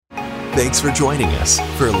Thanks for joining us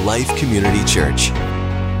for Life Community Church.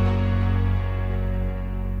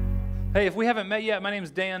 Hey, if we haven't met yet, my name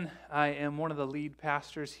is Dan. I am one of the lead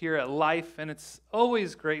pastors here at Life, and it's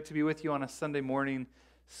always great to be with you on a Sunday morning,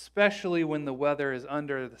 especially when the weather is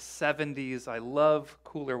under the 70s. I love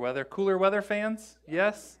cooler weather. Cooler weather fans?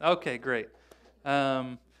 Yes? Okay, great.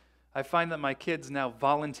 I find that my kids now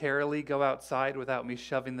voluntarily go outside without me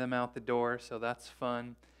shoving them out the door, so that's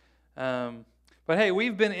fun. But hey,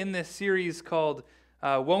 we've been in this series called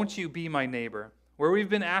Won't You Be My Neighbor, where we've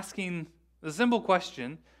been asking the simple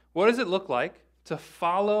question, what does it look like to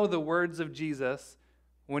follow the words of Jesus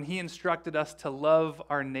when he instructed us to love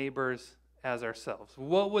our neighbors as ourselves?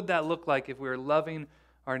 What would that look like if we were loving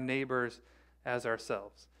our neighbors as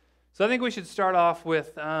ourselves? So I think we should start off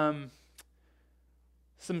with some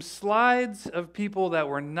slides of people that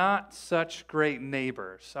were not such great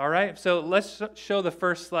neighbors, all right? So let's show the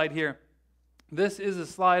first slide here. This is a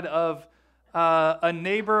slide of a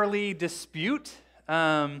neighborly dispute.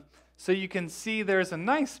 So you can see there's a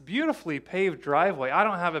nice, beautifully paved driveway. I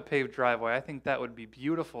don't have a paved driveway. I think that would be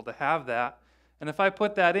beautiful to have that. And if I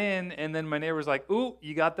put that in and then my neighbor's like, ooh,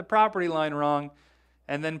 you got the property line wrong,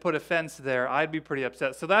 and then put a fence there, I'd be pretty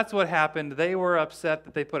upset. So that's what happened. They were upset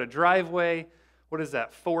that they put a driveway,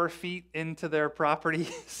 4 feet into their property?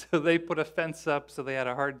 So they put a fence up, so they had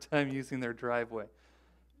a hard time using their driveway.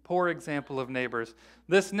 Poor example of neighbors.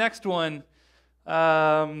 This next one,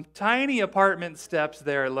 tiny apartment steps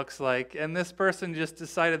there, it looks like, and this person just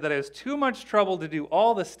decided that it was too much trouble to do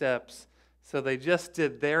all the steps, so they just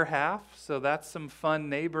did their half. So that's some fun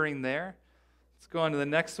neighboring there. Let's go on to the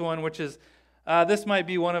next one, which is, this might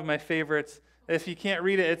be one of my favorites. If you can't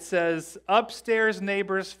read it, it says, upstairs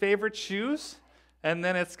neighbor's favorite shoes. And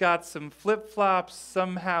then it's got some flip-flops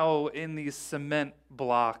somehow in these cement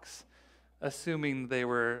blocks, assuming they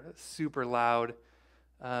were super loud.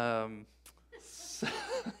 I've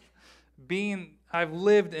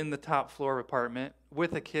lived in the top floor apartment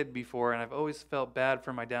with a kid before, and I've always felt bad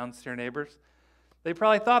for my downstairs neighbors. They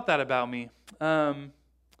probably thought that about me. So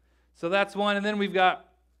that's one. And then we've got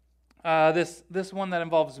this one that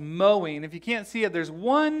involves mowing. If you can't see it, there's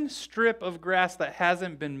one strip of grass that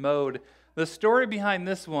hasn't been mowed. The story behind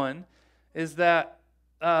this one is that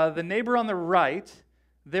the neighbor on the right,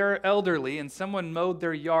 they're elderly, and someone mowed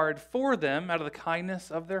their yard for them out of the kindness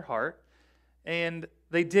of their heart, and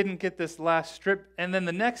they didn't get this last strip. And then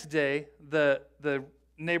the next day, the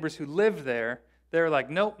neighbors who lived there, they're like,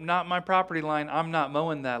 nope, not my property line. I'm not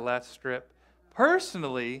mowing that last strip.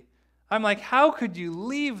 Personally, I'm like, how could you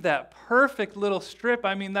leave that perfect little strip?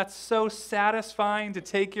 I mean, that's so satisfying to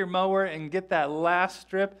take your mower and get that last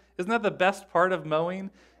strip. Isn't that the best part of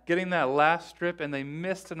mowing? Getting that last strip, and they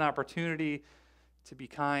missed an opportunity to be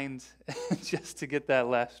kind just to get that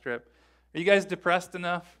last strip. Are you guys depressed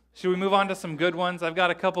enough? Should we move on to some good ones? I've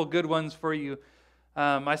got a couple good ones for you.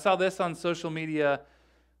 I saw this on social media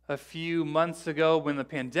a few months ago when the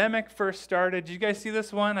pandemic first started. Did you guys see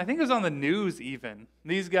this one? I think it was on the news even.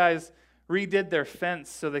 These guys redid their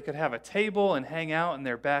fence so they could have a table and hang out in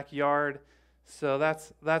their backyard. So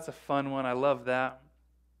that's a fun one. I love that.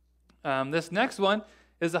 This next one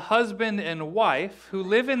is a husband and wife who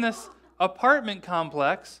live in this apartment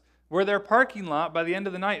complex where their parking lot by the end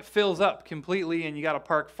of the night fills up completely and you got to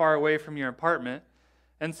park far away from your apartment.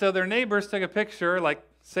 And so their neighbors took a picture like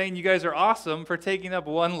saying you guys are awesome for taking up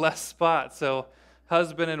one less spot. So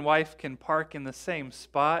husband and wife can park in the same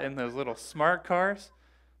spot in those little smart cars.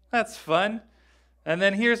 That's fun. And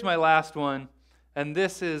then here's my last one. And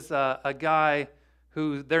this is a guy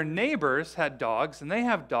who their neighbors had dogs, and they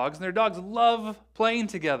have dogs, and their dogs love playing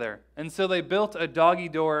together. And so they built a doggy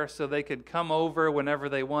door so they could come over whenever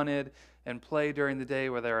they wanted and play during the day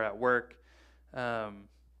where they're at work.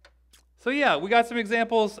 So yeah, we got some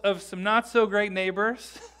examples of some not so great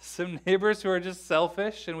neighbors, some neighbors who are just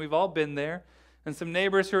selfish, and we've all been there, and some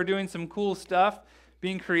neighbors who are doing some cool stuff,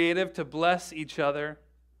 being creative to bless each other.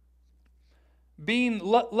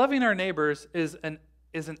 Loving our neighbors is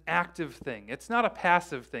an active thing. It's not a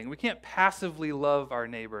passive thing. We can't passively love our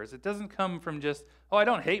neighbors. It doesn't come from just, oh, I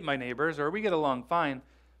don't hate my neighbors, or we get along fine,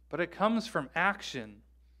 but it comes from action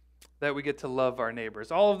that we get to love our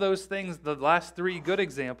neighbors. All of those things, the last 3 good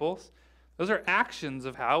examples, those are actions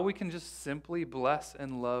of how we can just simply bless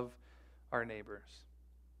and love our neighbors.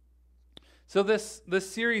 So this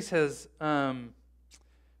series has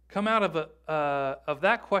come out of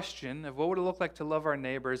that question of what would it look like to love our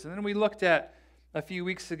neighbors, and then we looked at a few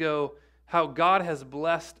weeks ago how God has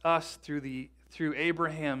blessed us through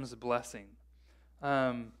Abraham's blessing,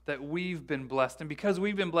 that we've been blessed, and because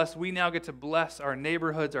we've been blessed, we now get to bless our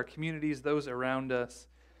neighborhoods, our communities, those around us.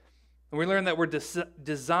 And we learned that we're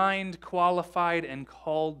designed, qualified, and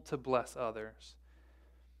called to bless others.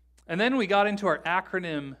 And then we got into our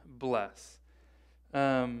acronym BLESS.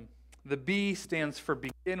 The B stands for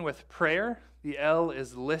begin with prayer. The L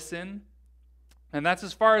is listen. And that's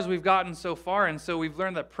as far as we've gotten so far. And so we've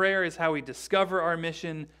learned that prayer is how we discover our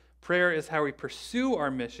mission. Prayer is how we pursue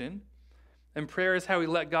our mission. And prayer is how we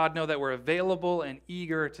let God know that we're available and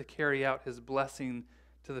eager to carry out his blessing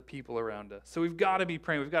to the people around us. So we've got to be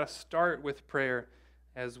praying. We've got to start with prayer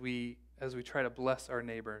as we try to bless our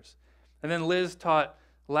neighbors. And then Liz taught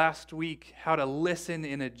last week how to listen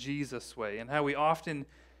in a Jesus way, and how we often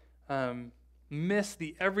miss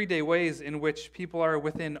the everyday ways in which people are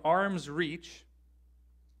within arm's reach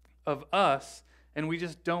of us, and we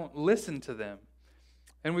just don't listen to them.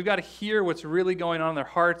 And we've got to hear what's really going on in their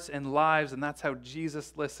hearts and lives, and that's how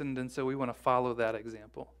Jesus listened, and so we want to follow that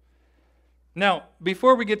example. Now,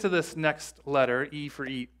 before we get to this next letter, E for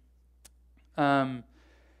eat, when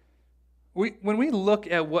we look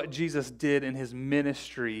at what Jesus did in his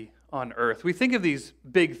ministry on earth, we think of these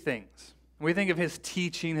big things. We think of his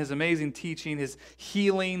teaching, his amazing teaching, his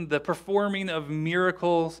healing, the performing of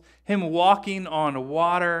miracles, him walking on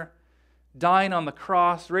water, dying on the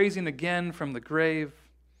cross, raising again from the grave.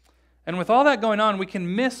 And with all that going on, we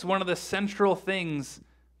can miss one of the central things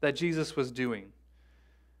that Jesus was doing.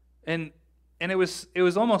 And it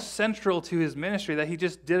was almost central to his ministry that he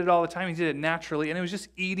just did it all the time. He did it naturally, and it was just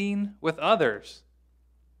eating with others.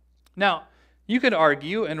 Now, you could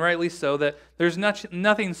argue, and rightly so, that there's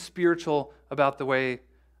nothing spiritual about the way,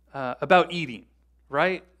 about eating,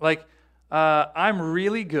 right? Like, I'm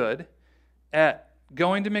really good at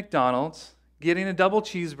going to McDonald's, getting a double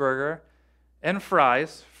cheeseburger and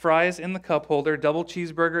fries in the cup holder, double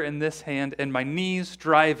cheeseburger in this hand, and my knees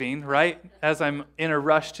driving, right, as I'm in a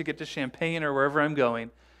rush to get to Champaign or wherever I'm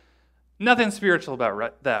going. Nothing spiritual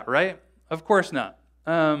about that, right? Of course not.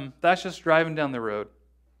 That's just driving down the road.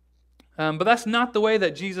 But that's not the way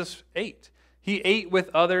that Jesus ate. He ate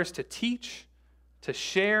with others to teach, to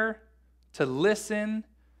share, to listen,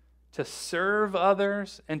 to serve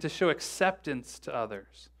others, and to show acceptance to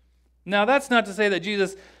others. Now, that's not to say that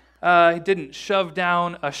Jesus didn't shove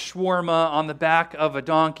down a shawarma on the back of a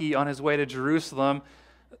donkey on his way to Jerusalem.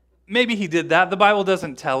 Maybe he did that. The Bible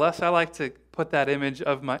doesn't tell us. I like to put that image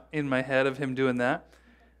in my head of him doing that.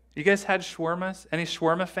 You guys had shawarmas? Any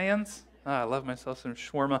shawarma fans? I love myself some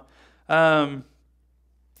shawarma.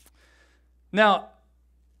 Now,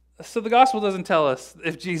 so the gospel doesn't tell us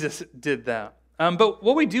if Jesus did that. But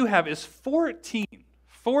what we do have is 14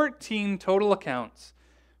 total accounts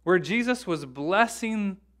where Jesus was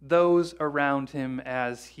blessing those around him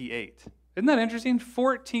as he ate. Isn't that interesting?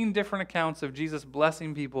 14 different accounts of Jesus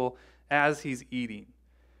blessing people as he's eating.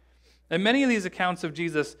 And many of these accounts of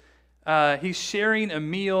Jesus, he's sharing a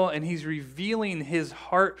meal and he's revealing his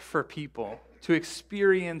heart for people to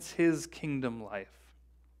experience his kingdom life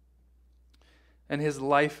and his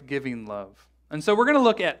life-giving love. And so we're going to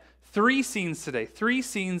look at 3 scenes today, 3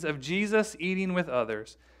 scenes of Jesus eating with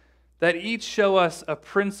others that each show us a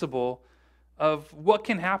principle of what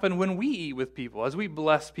can happen when we eat with people, as we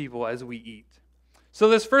bless people as we eat. So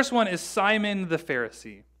this first one is Simon the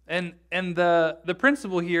Pharisee. And the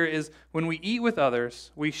principle here is when we eat with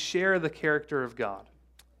others, we share the character of God.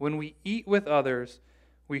 When we eat with others,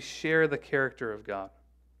 we share the character of God.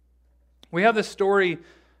 We have the story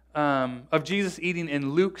of Jesus eating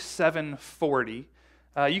in Luke 7:40.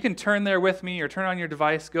 You can turn there with me or turn on your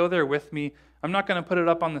device, go there with me. I'm not going to put it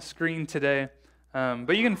up on the screen today,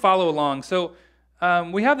 but you can follow along. So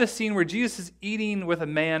we have this scene where Jesus is eating with a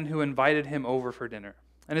man who invited him over for dinner.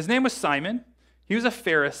 And his name was Simon. He was a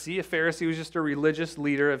Pharisee. A Pharisee was just a religious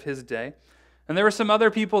leader of his day. And there were some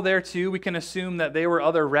other people there too. We can assume that they were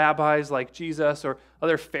other rabbis like Jesus or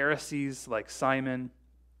other Pharisees like Simon.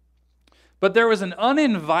 But there was an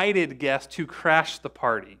uninvited guest who crashed the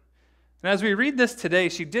party. And as we read this today,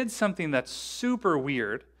 she did something that's super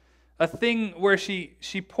weird. A thing where she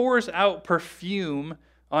pours out perfume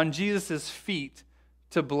on Jesus' feet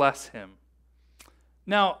to bless him.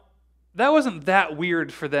 Now, that wasn't that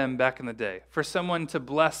weird for them back in the day, for someone to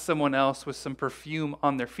bless someone else with some perfume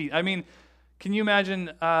on their feet. I mean, can you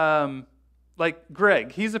imagine, like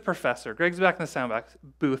Greg, he's a professor. Greg's back in the sound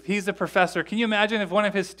booth. He's a professor. Can you imagine if one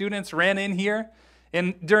of his students ran in here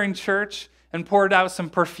during church and poured out some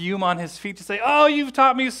perfume on his feet to say, "Oh, you've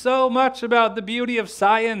taught me so much about the beauty of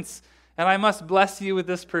science, and I must bless you with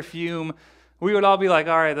this perfume." We would all be like,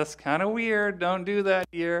 "All right, that's kind of weird. Don't do that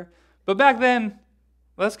here." But back then,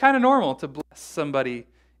 that's kind of normal to bless somebody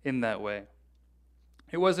in that way.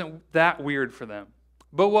 It wasn't that weird for them.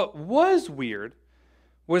 But what was weird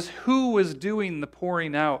was who was doing the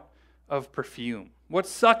pouring out of perfume. What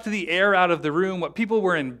sucked the air out of the room, what people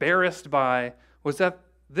were embarrassed by, was that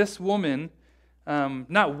this woman,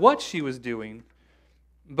 not what she was doing,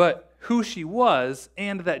 but who she was,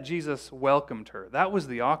 and that Jesus welcomed her. That was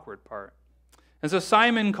the awkward part. And so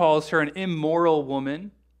Simon calls her an immoral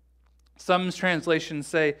woman. Some translations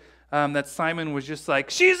say that Simon was just like,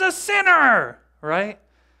 she's a sinner, right?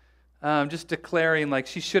 Just declaring like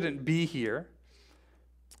she shouldn't be here.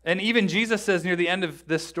 And even Jesus says near the end of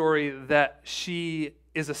this story that she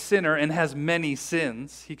is a sinner and has many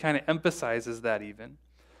sins. He kind of emphasizes that even.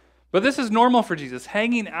 But this is normal for Jesus,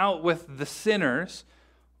 hanging out with the sinners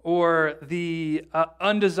or the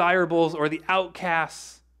undesirables or the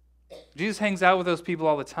outcasts. Jesus hangs out with those people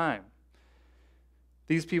all the time.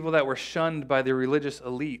 These people that were shunned by the religious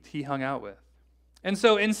elite, he hung out with. And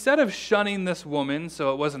so instead of shunning this woman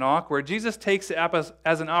so it wasn't awkward, Jesus takes it up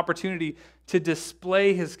as an opportunity to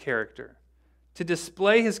display his character. To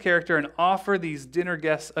display his character and offer these dinner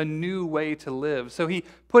guests a new way to live. So he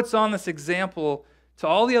puts on this example to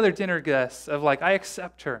all the other dinner guests of like, I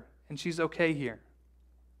accept her and she's okay here.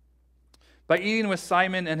 By eating with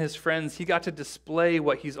Simon and his friends, he got to display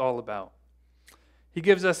what he's all about. He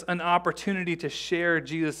gives us an opportunity to share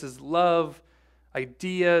Jesus' love,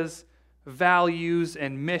 ideas, values,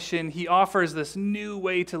 and mission. He offers this new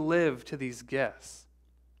way to live to these guests.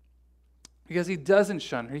 Because he doesn't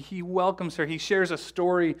shun her. He welcomes her. He shares a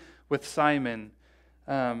story with Simon.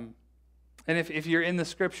 And if you're in the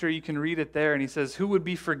scripture, you can read it there. And he says, who would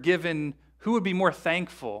be forgiven? Who would be more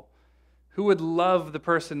thankful? Who would love the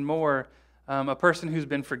person more? A person who's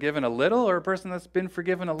been forgiven a little or a person that's been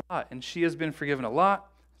forgiven a lot? And she has been forgiven a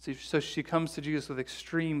lot. So she comes to Jesus with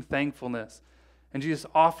extreme thankfulness. And Jesus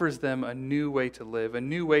offers them a new way to live, a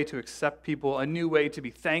new way to accept people, a new way to be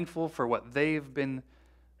thankful for what they've been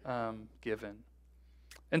given.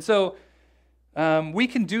 And so we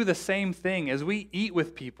can do the same thing as we eat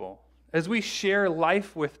with people, as we share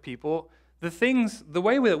life with people. The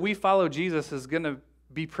way that we follow Jesus is going to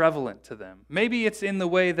be prevalent to them. Maybe it's in the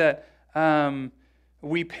way that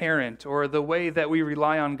we parent or the way that we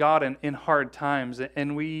rely on God in hard times,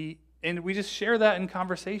 and we just share that in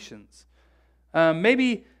conversations.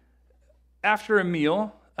 Maybe after a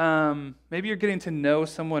meal, maybe you're getting to know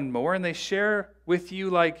someone more and they share with you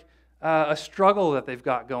like a struggle that they've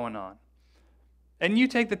got going on. And you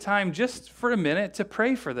take the time just for a minute to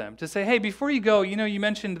pray for them, to say, hey, before you go, you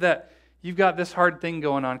mentioned that you've got this hard thing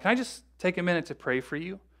going on. Can I just take a minute to pray for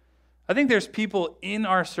you? I think there's people in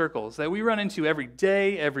our circles that we run into every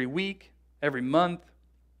day, every week, every month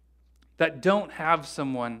that don't have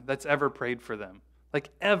someone that's ever prayed for them. Like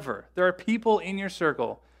ever. There are people in your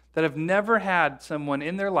circle that have never had someone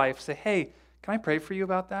in their life say, hey, can I pray for you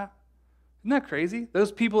about that? Isn't that crazy?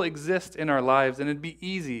 Those people exist in our lives, and it'd be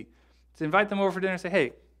easy to invite them over for dinner and say, hey,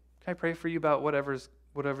 can I pray for you about whatever's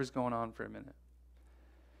going on for a minute?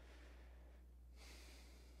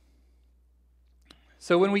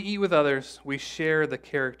 So when we eat with others, we share the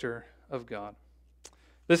character of God.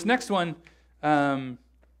 This next one,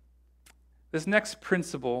 this next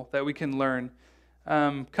principle that we can learn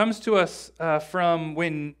comes to us from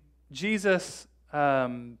when Jesus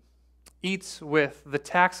eats with the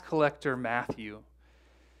tax collector Matthew.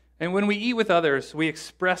 And when we eat with others, we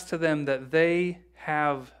express to them that they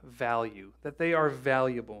have value, that they are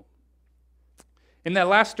valuable. In that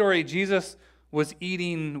last story, Jesus was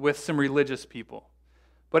eating with some religious people.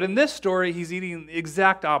 But in this story, he's eating the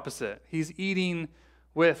exact opposite. He's eating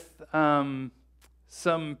with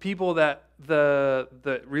some people that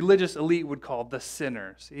the religious elite would call the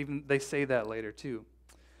sinners. Even they say that later too.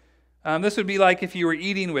 This would be like if you were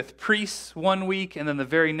eating with priests one week and then the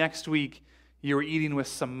very next week you were eating with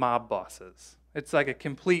some mob bosses. It's like a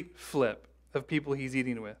complete flip of people he's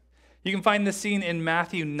eating with. You can find this scene in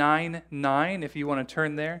Matthew 9:9 if you want to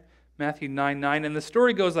turn there. Matthew 9:9. And the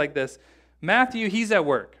story goes like this. Matthew, he's at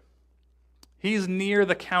work. He's near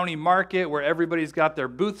the county market where everybody's got their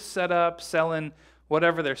booths set up, selling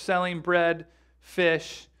whatever they're selling, bread,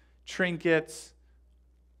 fish, trinkets,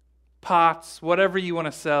 pots, whatever you want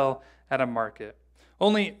to sell at a market.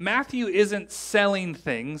 Only Matthew isn't selling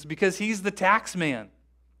things because he's the tax man.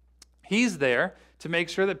 He's there to make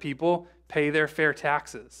sure that people pay their fair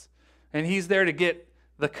taxes. And he's there to get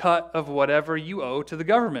the cut of whatever you owe to the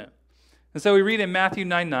government. And so we read in Matthew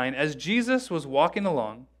 9:9, as Jesus was walking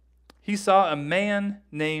along, he saw a man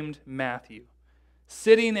named Matthew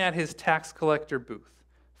sitting at his tax collector booth.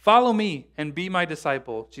 Follow me and be my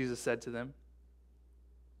disciple, Jesus said to them.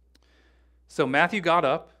 So Matthew got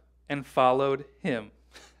up and followed him.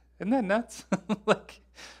 Isn't that nuts?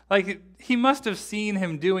 like he must have seen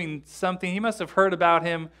him doing something. He must have heard about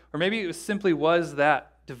him, or maybe it simply was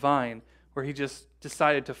that divine, where he just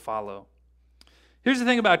decided to follow. Here's the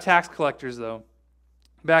thing about tax collectors, though.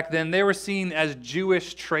 Back then, they were seen as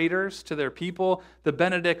Jewish traitors to their people, the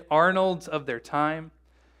Benedict Arnolds of their time.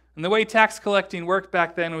 And the way tax collecting worked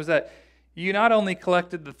back then was that you not only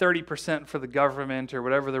collected the 30% for the government or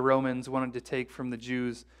whatever the Romans wanted to take from the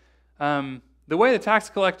Jews. The way the tax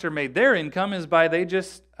collector made their income is by they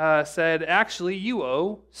just said, actually, you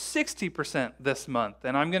owe 60% this month,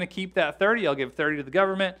 and I'm going to keep that 30. I'll give 30 to the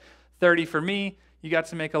government, 30 for me. You got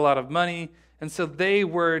to make a lot of money. And so they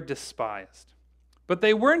were despised. But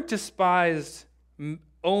they weren't despised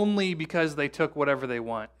only because they took whatever they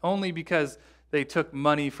want, only because they took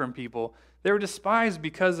money from people. They were despised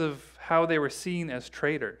because of how they were seen as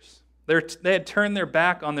traitors. They had turned their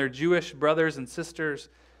back on their Jewish brothers and sisters,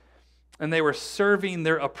 and they were serving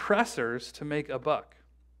their oppressors to make a buck.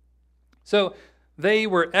 So they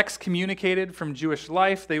were excommunicated from Jewish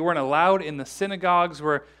life. They weren't allowed in the synagogues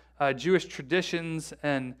where Jewish traditions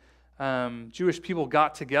and Jewish people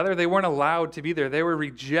got together. They weren't allowed to be there. They were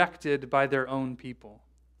rejected by their own people.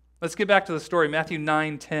 Let's get back to the story, Matthew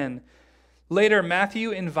 9:10. Later,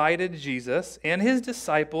 Matthew invited Jesus and his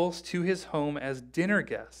disciples to his home as dinner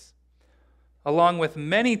guests, along with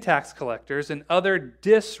many tax collectors and other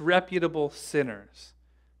disreputable sinners.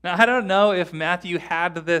 Now, I don't know if Matthew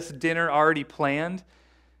had this dinner already planned,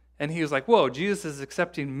 and he was like, whoa, Jesus is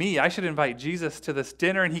accepting me. I should invite Jesus to this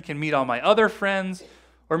dinner, and he can meet all my other friends.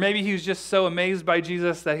 Or maybe he was just so amazed by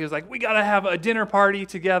Jesus that he was like, we got to have a dinner party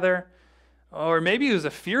together. Or maybe it was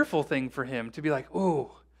a fearful thing for him to be like,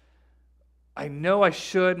 oh, I know I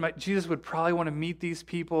should. Jesus would probably want to meet these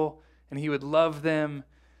people, and he would love them.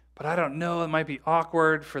 But I don't know. It might be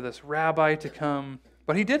awkward for this rabbi to come.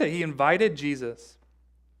 But he did it. He invited Jesus.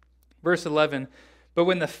 Verse 11, but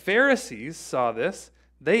when the Pharisees saw this,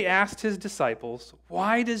 they asked his disciples,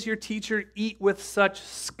 why does your teacher eat with such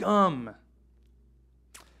scum?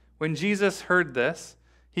 When Jesus heard this,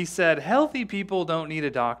 he said, healthy people don't need a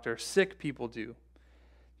doctor, sick people do.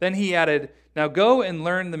 Then he added, now go and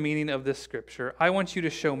learn the meaning of this scripture. I want you to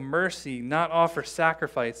show mercy, not offer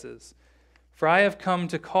sacrifices. For I have come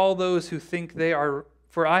to call those who think they are,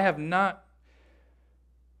 for I have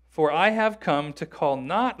come to call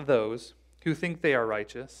not those who think they are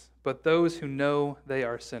righteous, but those who know they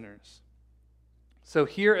are sinners. So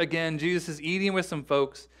here again, Jesus is eating with some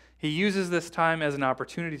folks. He uses this time as an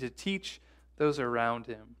opportunity to teach those around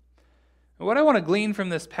him. And what I want to glean from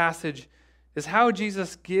this passage is how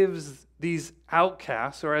Jesus gives these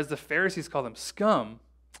outcasts, or as the Pharisees call them, scum,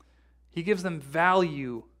 he gives them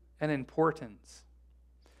value and importance.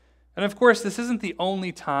 And of course, this isn't the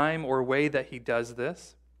only time or way that he does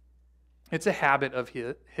this. It's a habit of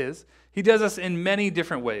his. He does this in many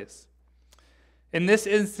different ways. In this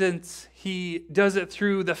instance, he does it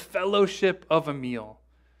through the fellowship of a meal,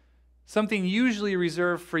 something usually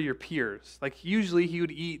reserved for your peers. Like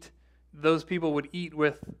usually those people would eat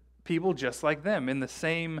with people just like them, in the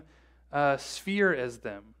same sphere as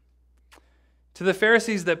them. To the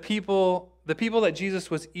Pharisees, the people that Jesus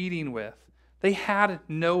was eating with, they had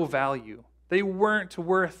no value. They weren't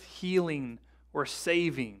worth healing or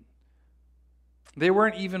saving. They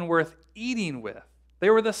weren't even worth eating with. They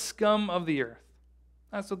were the scum of the earth.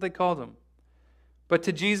 That's what they called them. But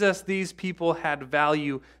to Jesus, these people had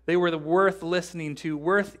value. They were worth listening to,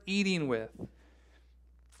 worth eating with.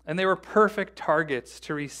 And they were perfect targets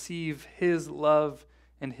to receive his love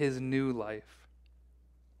and his new life.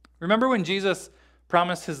 Remember when Jesus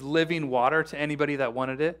promised his living water to anybody that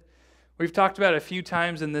wanted it? We've talked about it a few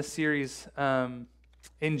times in this series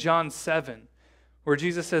in John 7. Where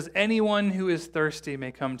Jesus says, anyone who is thirsty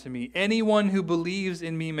may come to me. Anyone who believes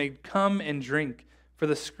in me may come and drink. For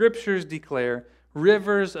the scriptures declare,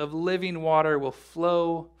 rivers of living water will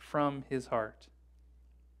flow from his heart.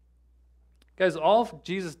 Guys, all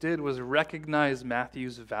Jesus did was recognize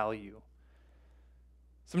Matthew's value.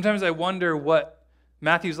 Sometimes I wonder what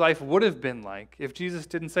Matthew's life would have been like if Jesus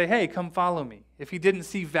didn't say, hey, come follow me. If he didn't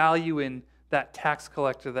see value in that tax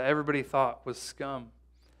collector that everybody thought was scum.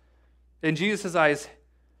 In Jesus' eyes,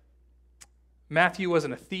 Matthew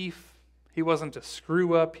wasn't a thief. He wasn't a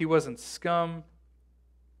screw-up. He wasn't scum.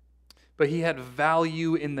 But he had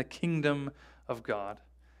value in the kingdom of God.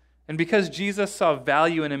 And because Jesus saw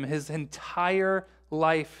value in him, his entire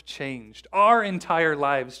life changed. Our entire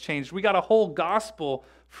lives changed. We got a whole gospel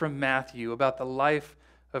from Matthew about the life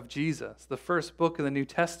of Jesus. The first book of the New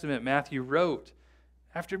Testament Matthew wrote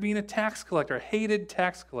after being a tax collector, a hated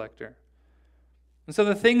tax collector. And so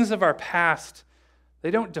the things of our past,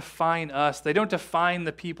 they don't define us. They don't define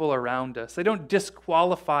the people around us. They don't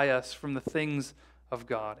disqualify us from the things of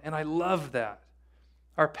God. And I love that.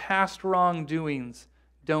 Our past wrongdoings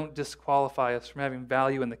don't disqualify us from having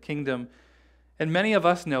value in the kingdom. And many of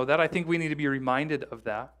us know that. I think we need to be reminded of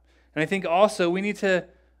that. And I think also we need to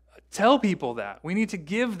tell people that. We need to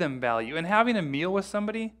give them value. And having a meal with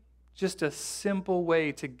somebody, just a simple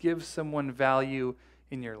way to give someone value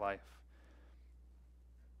in your life.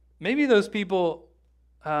 Maybe those people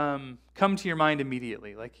come to your mind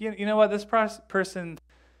immediately. Like, you know what, this person,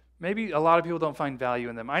 maybe a lot of people don't find value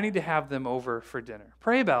in them. I need to have them over for dinner.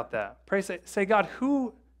 Pray about that. Pray, say, God,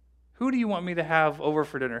 who do you want me to have over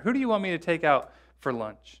for dinner? Who do you want me to take out for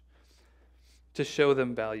lunch to show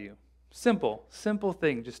them value? Simple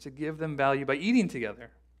thing, just to give them value by eating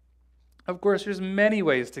together. Of course, there's many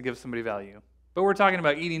ways to give somebody value, but we're talking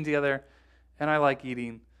about eating together, and I like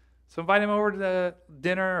eating. So invite them over to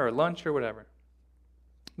dinner or lunch or whatever.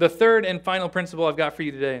 The third and final principle I've got for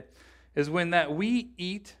you today is when that we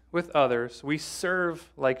eat with others, we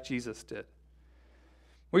serve like Jesus did.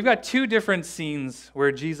 We've got two different scenes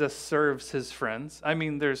where Jesus serves his friends. I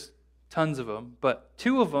mean, there's tons of them, but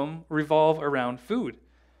two of them revolve around food.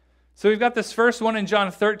 So we've got this first one in John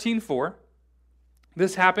 13:4.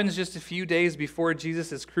 This happens just a few days before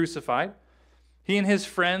Jesus is crucified. He and his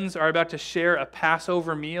friends are about to share a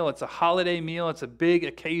Passover meal. It's a holiday meal. It's a big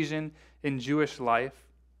occasion in Jewish life.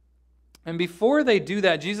 And before they do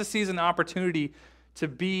that, Jesus sees an opportunity to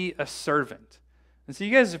be a servant. And so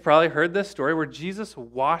you guys have probably heard this story where Jesus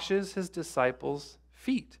washes his disciples'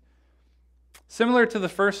 feet. Similar to the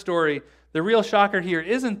first story, the real shocker here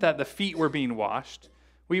isn't that the feet were being washed.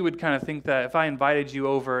 We would kind of think that if I invited you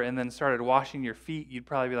over and then started washing your feet, you'd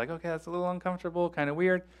probably be like, okay, that's a little uncomfortable, kind of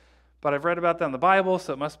weird. But I've read about that in the Bible,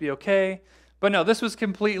 so it must be okay. But no, this was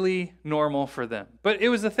completely normal for them. But it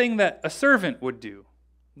was a thing that a servant would do,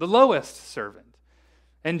 the lowest servant.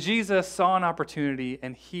 And Jesus saw an opportunity,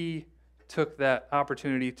 and he took that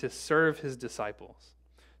opportunity to serve his disciples.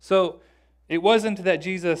 So it wasn't that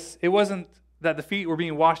the feet were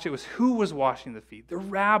being washed, it was who was washing the feet. The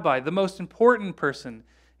rabbi, the most important person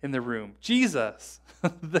in the room, Jesus,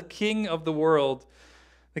 the king of the world,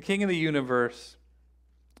 the king of the universe,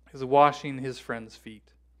 is washing his friends'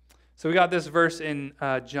 feet. So we got this verse in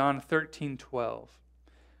John 13:12.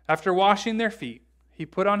 After washing their feet, he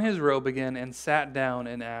put on his robe again and sat down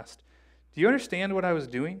and asked, "Do you understand what I was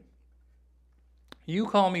doing? You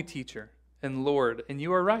call me teacher and Lord, and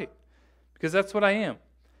you are right, because that's what I am.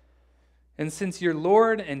 And since your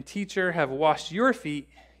Lord and teacher have washed your feet,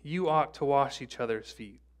 you ought to wash each other's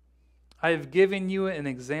feet. I have given you an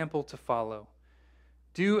example to follow.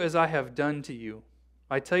 Do as I have done to you.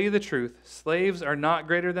 I tell you the truth, slaves are not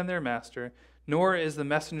greater than their master, nor is the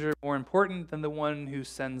messenger more important than the one who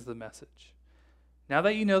sends the message. Now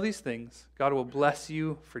that you know these things, God will bless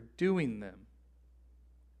you for doing them."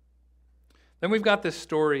 Then we've got this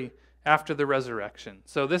story after the resurrection.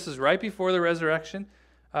 So this is right before the resurrection,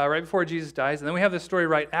 right before Jesus dies. And then we have this story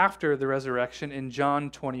right after the resurrection in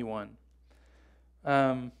John 21.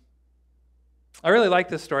 I really like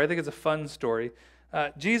this story. I think it's a fun story.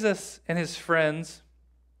 Jesus and his friends,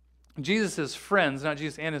 Jesus' friends, not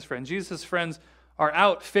Jesus and his friends, Jesus' friends are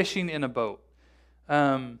out fishing in a boat.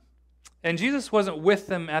 And Jesus wasn't with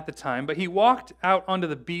them at the time, but he walked out onto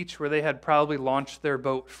the beach where they had probably launched their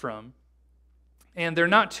boat from. And they're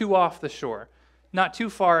not too off the shore, not too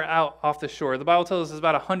far out off the shore. The Bible tells us it's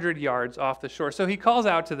about 100 yards off the shore. So he calls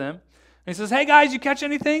out to them, and he says, "Hey guys, you catch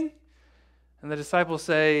anything?" And the disciples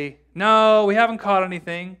say, "No, we haven't caught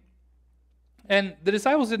anything." And the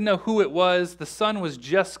disciples didn't know who it was. The sun was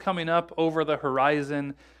just coming up over the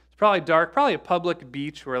horizon. It's probably dark, probably a public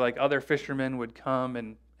beach where like other fishermen would come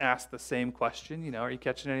and ask the same question, are you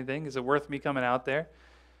catching anything? Is it worth me coming out there?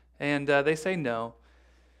 And they say no.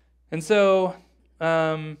 And so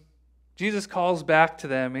Jesus calls back to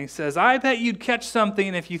them and he says, "I bet you'd catch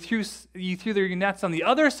something if you threw your nets on the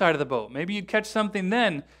other side of the boat. Maybe you'd catch something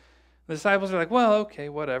then." The disciples are like, "Well, okay,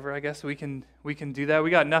 whatever. I guess we can do that. We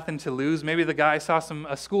got nothing to lose. Maybe the guy saw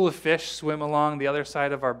a school of fish swim along the other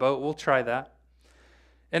side of our boat. We'll try that."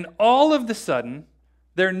 And all of the sudden,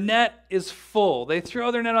 their net is full. They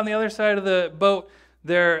throw their net on the other side of the boat.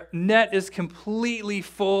 Their net is completely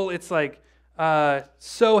full. It's like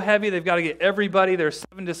so heavy. They've got to get everybody. There's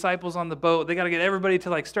 7 disciples on the boat. They got to get everybody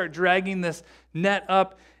to start dragging this net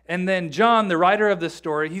up. And then John, the writer of this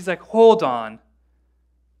story, he's like, "Hold on.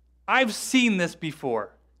 I've seen this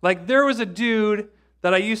before. There was a dude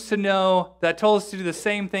that I used to know that told us to do the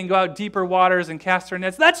same thing, go out deeper waters and cast our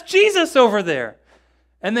nets. That's Jesus over there."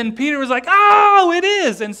 And then Peter was like, "Oh, it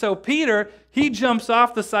is." And so Peter, he jumps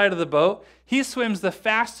off the side of the boat. He swims the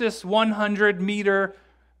fastest 100-meter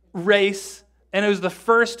race, and it was the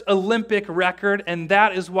first Olympic record, and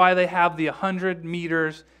that is why they have the 100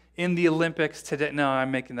 meters in the Olympics today. No,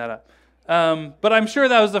 I'm making that up. But I'm sure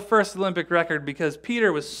that was the first Olympic record because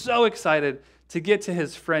Peter was so excited to get to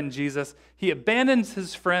his friend Jesus. He abandons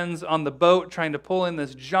his friends on the boat trying to pull in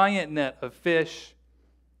this giant net of fish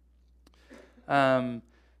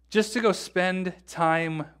just to go spend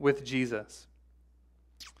time with Jesus.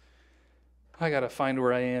 I got to find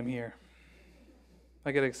where I am here.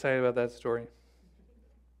 I get excited about that story.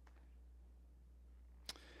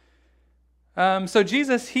 So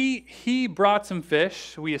Jesus, he brought some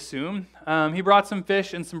fish, we assume. He brought some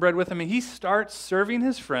fish and some bread with him, and he starts serving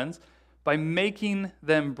his friends by making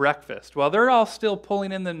them breakfast. While they're all still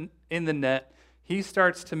pulling in the net, he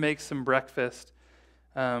starts to make some breakfast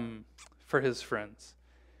for his friends.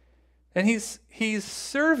 And he's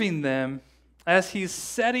serving them as he's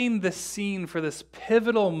setting the scene for this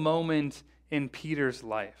pivotal moment in Peter's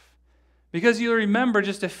life. Because you'll remember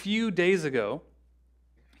just a few days ago,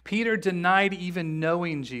 Peter denied even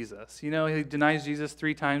knowing Jesus. He denies Jesus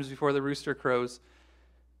 3 times before the rooster crows.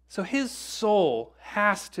 So his soul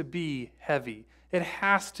has to be heavy. It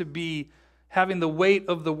has to be having the weight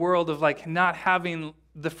of the world of not having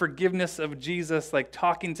the forgiveness of Jesus,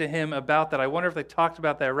 talking to him about that. I wonder if they talked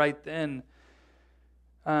about that right then.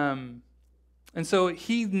 And so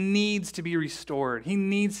he needs to be restored. He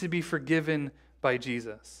needs to be forgiven by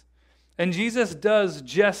Jesus. And Jesus does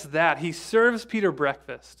just that. He serves Peter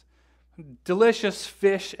breakfast. Delicious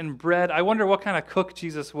fish and bread. I wonder what kind of cook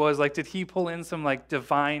Jesus was. Did he pull in some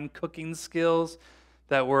divine cooking skills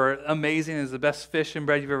that were amazing as the best fish and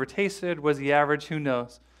bread you've ever tasted? Was he average? Who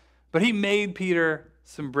knows? But he made Peter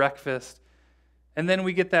some breakfast. And then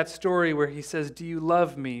we get that story where he says, "Do you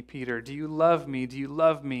love me, Peter? Do you love me? Do you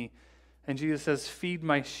love me?" And Jesus says, "Feed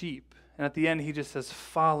my sheep." And at the end, he just says,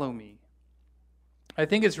 "Follow me." I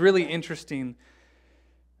think it's really interesting,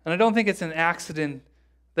 and I don't think it's an accident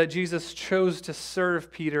that Jesus chose to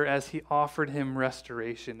serve Peter as he offered him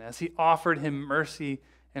restoration, as he offered him mercy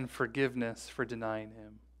and forgiveness for denying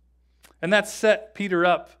him. And that set Peter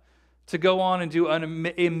up to go on and do an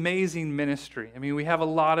amazing ministry. I mean, we have a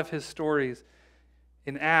lot of his stories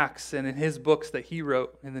in Acts and in his books that he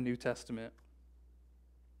wrote in the New Testament.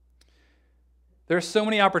 There are so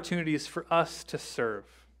many opportunities for us to serve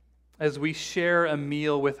as we share a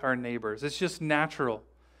meal with our neighbors. It's just natural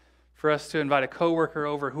for us to invite a coworker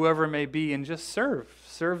over, whoever it may be, and just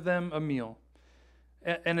serve them a meal.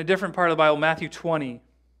 In a different part of the Bible, Matthew 20,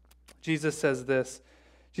 Jesus says this.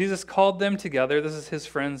 Jesus called them together. This is his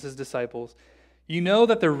friends, his disciples. "You know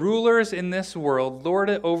that the rulers in this world lord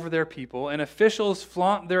it over their people, and officials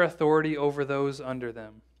flaunt their authority over those under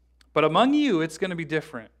them. But among you, it's going to be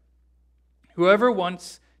different. Whoever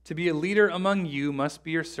wants to be a leader among you must be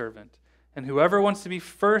your servant, and whoever wants to be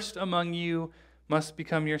first among you must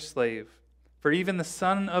become your slave. For even the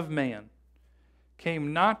Son of Man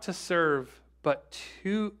came not to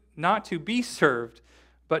be served,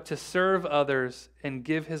 but to serve others and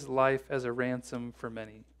give his life as a ransom for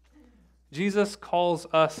many." Jesus calls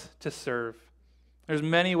us to serve. There's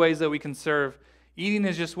many ways that we can serve. Eating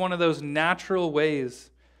is just one of those natural ways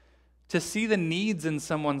to see the needs in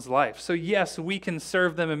someone's life. So yes, we can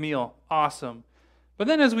serve them a meal. Awesome. But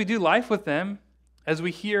then as we do life with them, as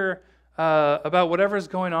we hear about whatever's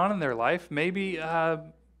going on in their life, maybe,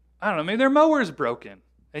 maybe their mower's broken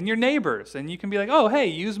and your neighbors, and you can be like, "Oh, hey,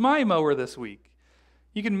 use my mower this week."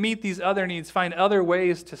 You can meet these other needs, find other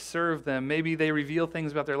ways to serve them. Maybe they reveal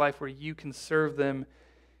things about their life where you can serve them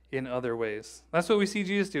in other ways. That's what we see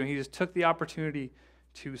Jesus doing. He just took the opportunity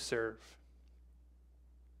to serve.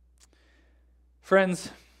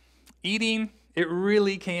 Friends, eating, it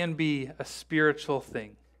really can be a spiritual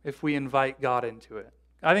thing if we invite God into it.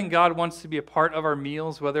 I think God wants to be a part of our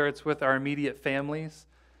meals, whether it's with our immediate families,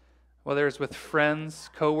 whether it's with friends,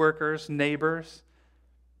 coworkers, neighbors.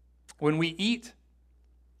 When we eat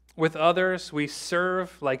with others, we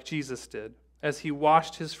serve like Jesus did, as he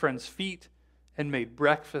washed his friends' feet and made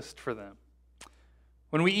breakfast for them.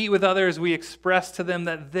 When we eat with others, we express to them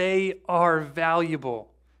that they are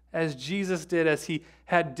valuable, as Jesus did as he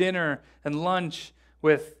had dinner and lunch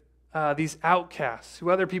with these outcasts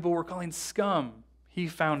who other people were calling scum. He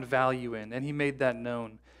found value in, and he made that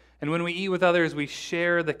known. And when we eat with others, we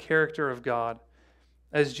share the character of God,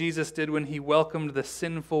 as Jesus did when he welcomed the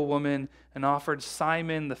sinful woman and offered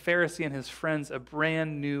Simon, the Pharisee, and his friends a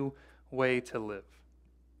brand new way to live.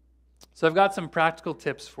 So I've got some practical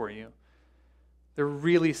tips for you. They're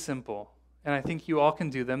really simple, and I think you all can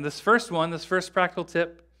do them. This first practical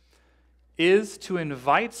tip is to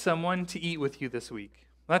invite someone to eat with you this week.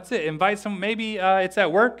 That's it. Invite someone. Maybe it's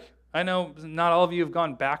at work. I know not all of you have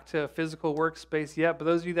gone back to a physical workspace yet, but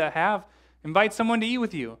those of you that have, invite someone to eat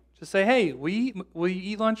with you. Just say, hey, will you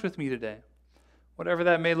eat lunch with me today? Whatever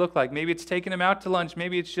that may look like. Maybe it's taking them out to lunch.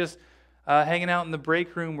 Maybe it's just hanging out in the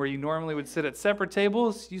break room where you normally would sit at separate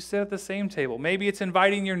tables. You sit at the same table. Maybe it's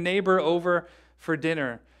inviting your neighbor over for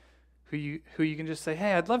dinner, who you can just say,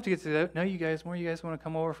 hey, I'd love to get to know you guys more. You guys want to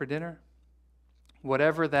come over for dinner?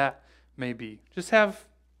 Whatever that may be. Just have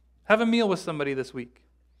a meal with somebody this week.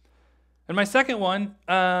 And my second one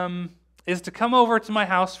is to come over to my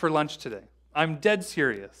house for lunch today. I'm dead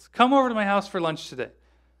serious. Come over to my house for lunch today.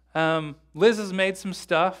 Liz has made some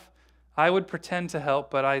stuff. I would pretend to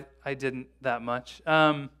help, but I didn't that much.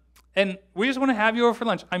 And we just want to have you over for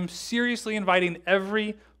lunch. I'm seriously inviting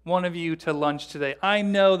every one of you to lunch today. I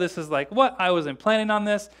know this is like, what? I wasn't planning on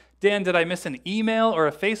this. Dan, did I miss an email or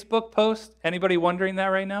a Facebook post? Anybody wondering that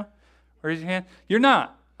right now? Raise your hand. You're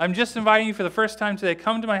not. I'm just inviting you for the first time today.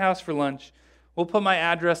 Come to my house for lunch. We'll put my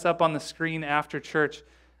address up on the screen after church.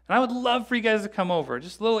 And I would love for you guys to come over.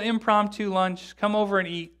 Just a little impromptu lunch. Come over and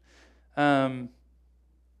eat.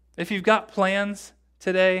 If you've got plans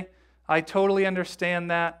today, I totally understand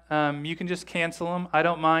that. You can just cancel them. I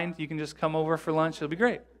don't mind. You can just come over for lunch. It'll be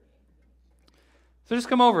great. So just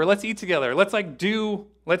come over. Let's eat together. Let's do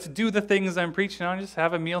the things I'm preaching on. Just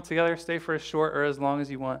have a meal together. Stay for as short or as long as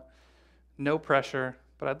you want. No pressure.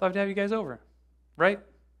 But I'd love to have you guys over. Right?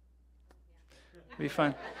 It'd be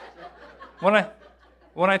fun.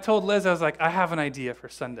 When I told Liz, I was like, I have an idea for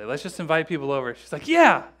Sunday. Let's just invite people over. She's like,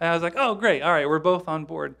 yeah. And I was like, oh, great. All right, we're both on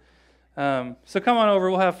board. So come on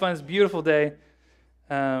over. We'll have fun. It's a beautiful day.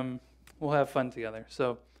 We'll have fun together.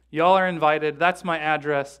 So y'all are invited. That's my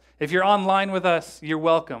address. If you're online with us, you're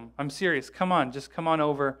welcome. I'm serious. Come on. Just come on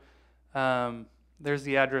over. There's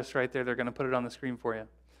the address right there. They're going to put it on the screen for you.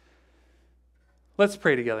 Let's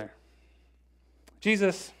pray together.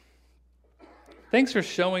 Jesus, thanks for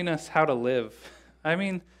showing us how to live. I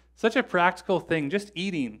mean, such a practical thing, just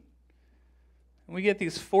eating. We get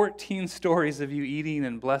these 14 stories of you eating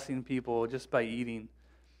and blessing people just by eating.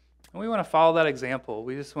 And we want to follow that example.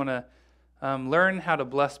 We just want to learn how to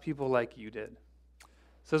bless people like you did.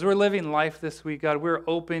 So as we're living life this week, God, we're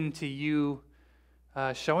open to you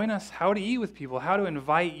showing us how to eat with people, how to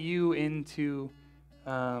invite you into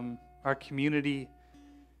our community,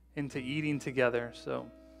 into eating together. So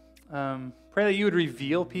pray that you would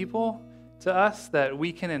reveal people to us that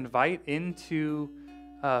we can invite into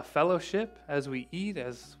fellowship as we eat,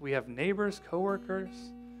 as we have neighbors, coworkers,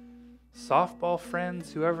 softball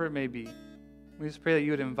friends, whoever it may be. We just pray that you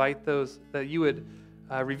would invite those, that you would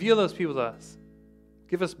reveal those people to us.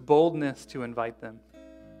 Give us boldness to invite them,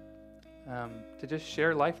 to just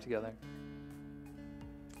share life together.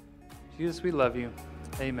 Jesus, we love you.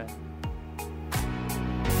 Amen.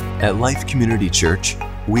 At Life Community Church,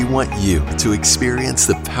 we want you to experience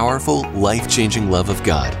the powerful, life-changing love of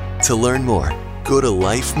God. To learn more, go to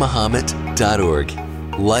lifemuhammad.org.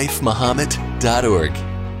 lifemuhammad.org.